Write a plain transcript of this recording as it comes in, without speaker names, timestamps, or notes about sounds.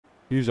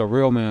Use a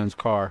real man's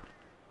car.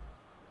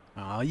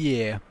 Oh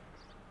yeah.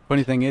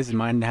 Funny thing is,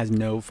 mine has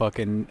no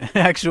fucking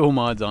actual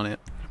mods on it.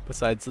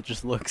 Besides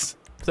just looks.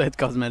 Besides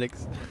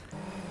cosmetics.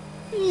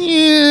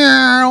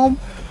 Yeah.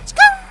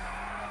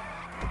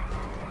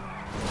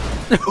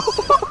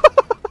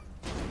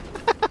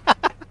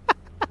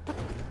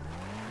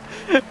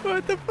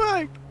 What the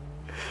fuck?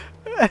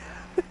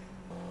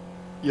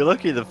 You're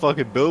lucky the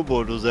fucking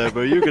billboard was there,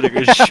 bro. You're gonna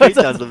go straight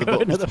down to the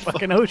bottom of of the the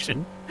fucking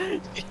ocean.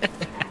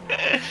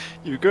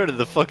 You're going to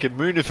the fucking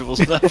moon if it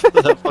wasn't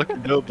for that fucking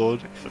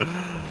billboard.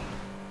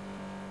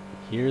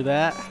 Hear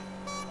that?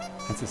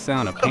 That's the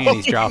sound of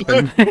panties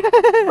dropping.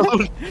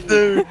 Oh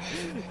no!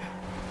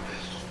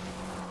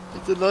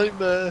 It's a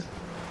nightmare.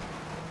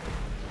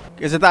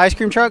 Is it the ice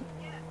cream truck?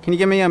 Can you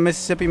give me a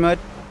Mississippi mud?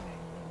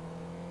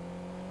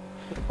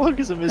 What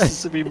is a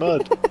Mississippi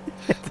mud?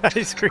 It's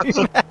ice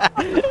cream.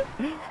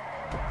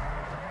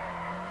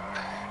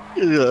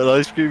 You got an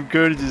ice cream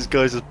cone and these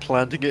guys are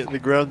planting it in the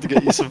ground to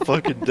get you some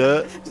fucking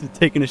dirt. Just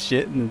taking a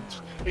shit and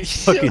then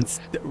fucking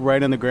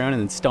right on the ground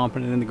and then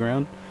stomping it in the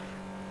ground.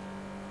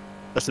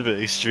 That's a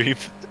bit extreme.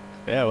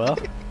 Yeah, well,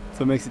 that's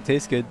what makes it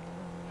taste good.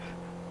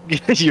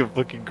 You're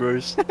fucking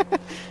gross.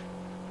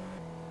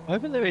 Why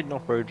haven't they made an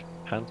off-road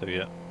Panto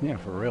yet? Yeah,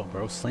 for real,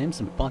 bro. Slam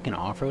some fucking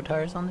off-road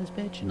tires on this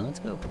bitch and let's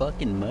go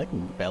fucking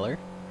mudding, feller.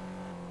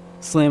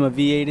 Slam a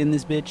V8 in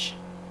this bitch.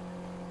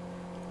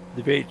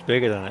 The V8's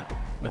bigger than it.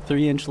 A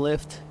 3-inch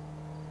lift.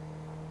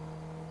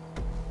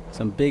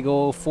 Some big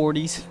old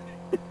 40s.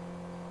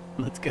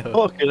 Let's go.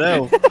 Fucking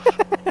hell.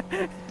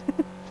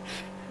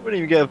 Wouldn't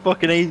even get a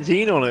fucking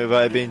 18 on it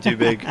without it being too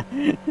big.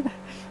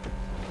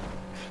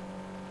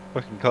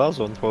 Fucking cars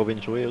on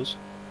 12-inch wheels.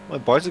 My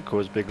bicycle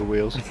has bigger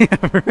wheels.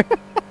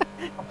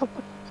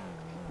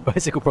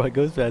 Bicycle probably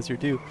goes faster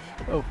too.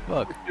 Oh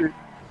fuck.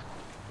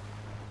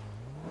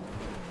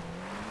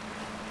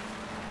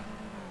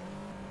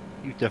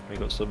 You've definitely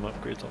got some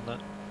upgrades on that.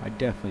 I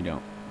definitely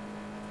don't.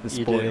 The You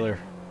do. spoiler.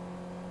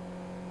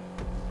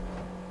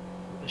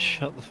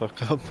 Shut the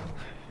fuck up.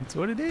 That's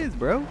what it is,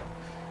 bro.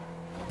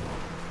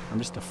 I'm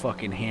just a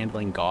fucking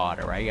handling god,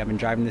 alright? I've been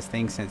driving this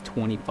thing since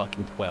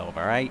 2012,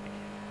 alright?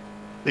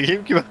 The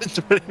game came out in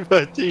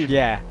 2013.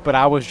 Yeah, but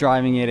I was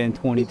driving it in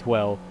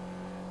 2012.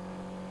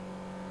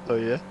 Oh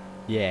yeah?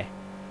 Yeah.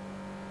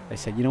 I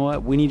said, you know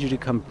what? We need you to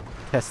come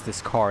test this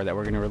car that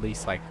we're gonna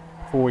release like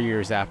 4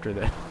 years after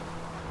the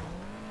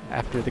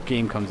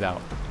game comes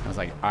out. I was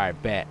like, alright,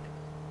 bet.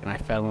 And I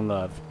fell in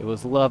love. It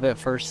was love at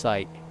first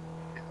sight.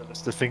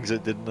 That's the things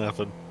that didn't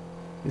happen.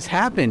 This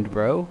happened,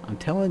 bro. I'm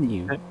telling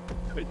you.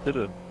 It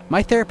didn't.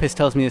 My therapist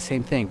tells me the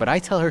same thing, but I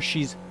tell her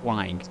she's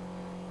lying.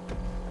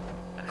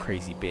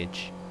 Crazy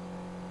bitch.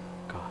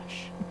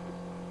 Gosh.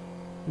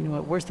 You know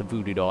what? Where's the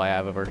voodoo doll I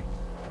have of her?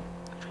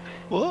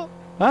 What?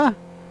 Huh?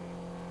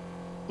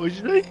 What'd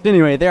you say?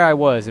 Anyway, there I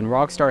was in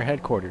Rockstar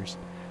headquarters.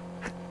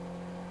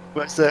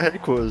 Where's their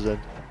headquarters then?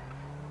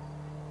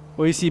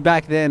 Well, you see,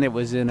 back then it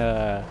was in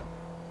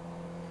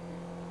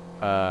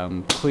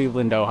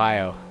Cleveland,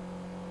 Ohio.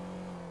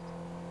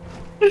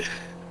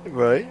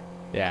 Right.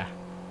 Yeah.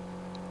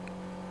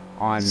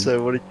 On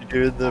So what did you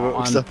do in the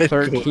on Rockstar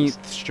headquarters?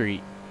 13th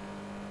Street.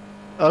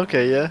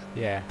 Okay, yeah.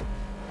 Yeah.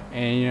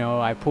 And you know,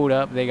 I pulled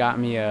up. They got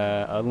me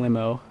a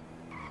limo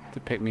to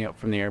pick me up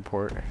from the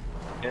airport.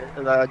 Yeah,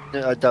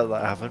 I doubt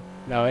that happened.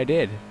 No, I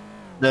did.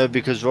 No,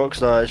 because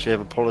Rockstar actually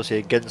have a policy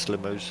against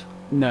limos.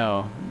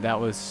 No, that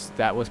was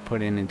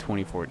put in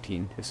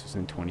 2014. This was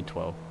in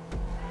 2012.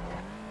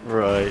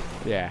 Right.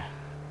 Yeah.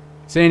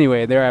 So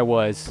anyway, there I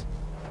was,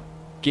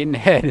 getting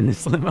ahead in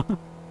this limo.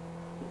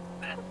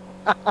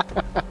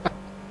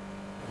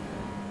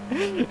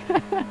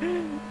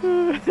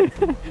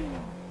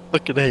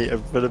 Fucking hate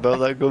everything about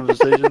that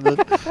conversation then.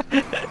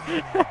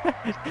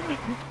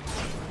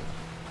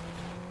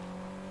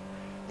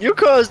 Your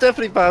car is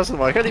definitely faster than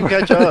mine. I can't even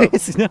catch up.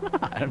 It's not.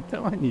 I'm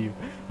telling you.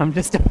 I'm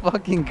just a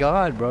fucking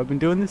god, bro. I've been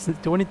doing this since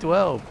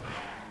 2012.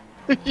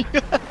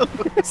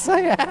 Yes, I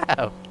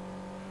have.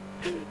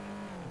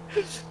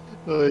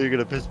 Oh, you're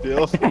gonna piss me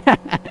off.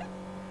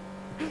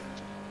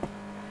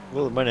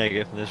 Well, the money I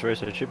get from this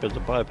race, I should be able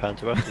to buy a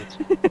Panther afterwards.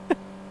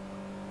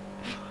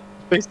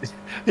 Basically,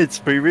 it's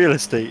free real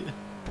estate.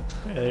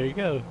 Yeah, there you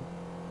go.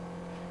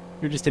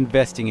 You're just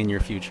investing in your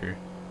future.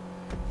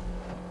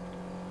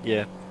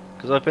 Yeah,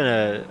 because I've been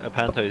a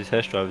Panto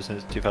test driver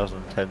since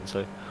 2010,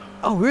 so...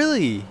 Oh,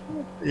 really?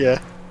 Yeah.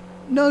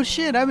 No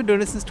shit. I've been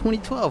doing it since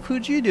 2012.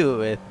 Who'd you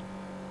do it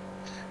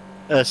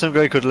with? Some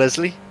guy called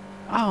Leslie.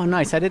 Oh,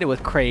 nice. I did it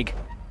with Craig.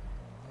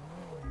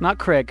 Not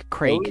Craig.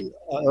 Craig.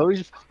 I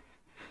always...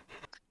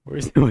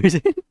 Where's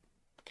it?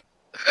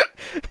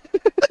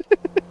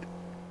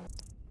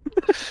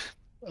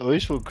 I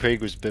always thought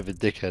Craig was a bit of a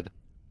dickhead.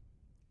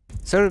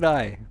 So did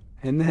I.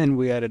 And then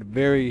we had a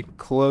very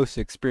close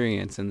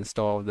experience in the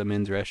stall of the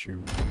men's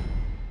restroom.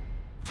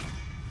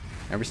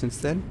 Ever since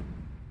then,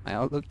 my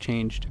outlook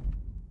changed.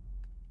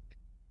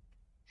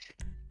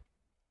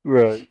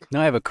 Right.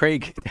 Now I have a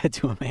Craig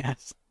tattoo on my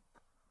ass.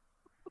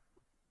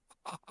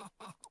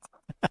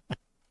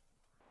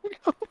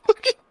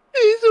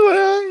 He's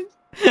my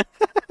eyes.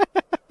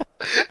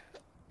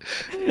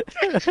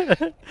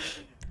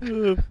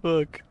 Oh,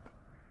 fuck.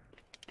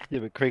 Yeah,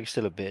 but Craig's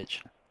still a bitch.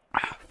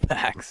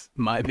 Facts.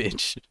 My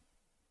bitch.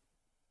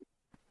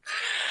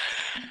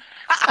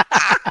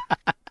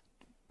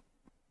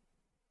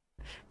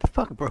 The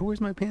fuck, bro?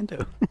 Where's my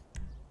Panto?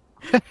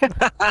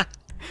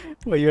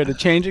 What, you had to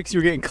change it 'cause you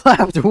were getting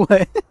clapped or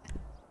what?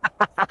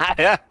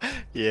 Yeah.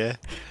 Yeah.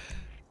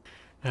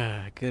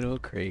 Good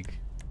old Craig.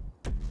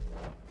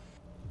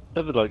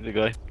 Never liked the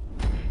guy.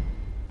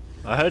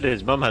 I heard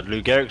his mum had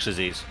Lou Gehrig's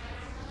disease.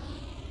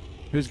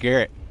 Who's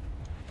Garrett?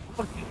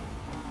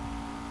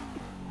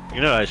 You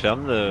know, actually,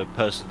 I'm the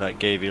person that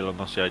gave Elon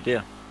Musk the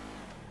idea.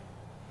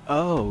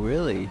 Oh,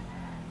 really?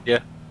 Yeah.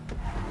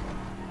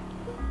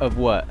 Of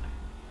what?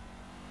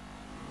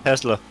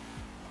 Tesla.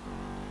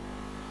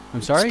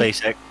 I'm sorry?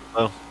 SpaceX.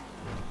 Well,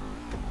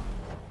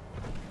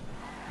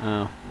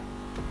 Oh.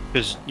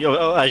 because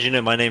as you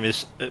know, my name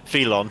is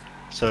Phelon.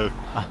 So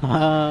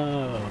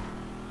Oh.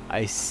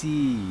 I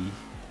see.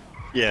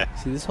 yeah,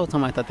 See, this whole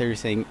time I thought they were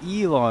saying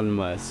Elon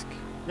Musk.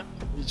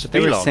 it's But they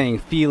were Phelon. saying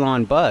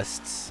Phelon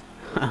busts.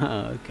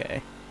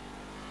 Okay.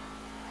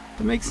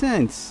 That makes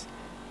sense.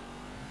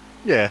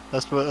 Yeah,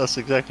 that's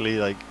exactly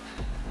like.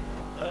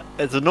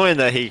 It's annoying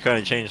that he kind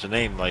of changed the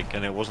name, like,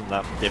 and it wasn't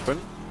that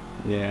different.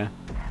 Yeah.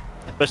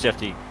 Especially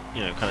after he,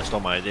 kind of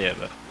stole my idea.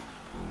 But